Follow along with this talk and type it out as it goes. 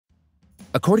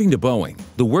According to Boeing,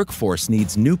 the workforce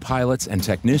needs new pilots and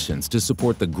technicians to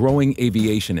support the growing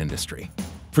aviation industry.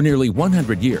 For nearly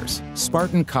 100 years,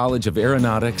 Spartan College of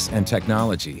Aeronautics and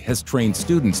Technology has trained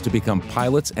students to become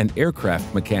pilots and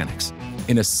aircraft mechanics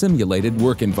in a simulated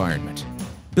work environment.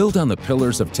 Built on the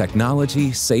pillars of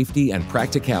technology, safety, and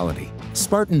practicality,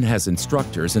 Spartan has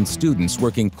instructors and students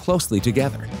working closely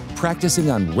together,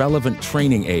 practicing on relevant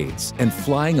training aids and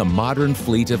flying a modern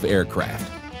fleet of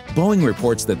aircraft. Boeing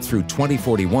reports that through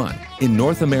 2041, in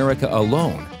North America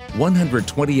alone,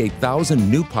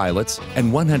 128,000 new pilots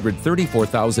and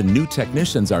 134,000 new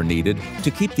technicians are needed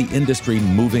to keep the industry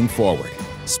moving forward.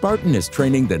 Spartan is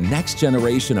training the next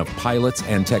generation of pilots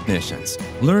and technicians.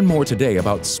 Learn more today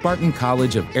about Spartan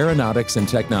College of Aeronautics and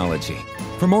Technology.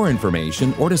 For more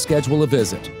information or to schedule a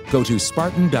visit, go to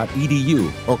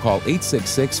spartan.edu or call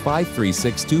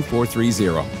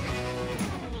 866-536-2430.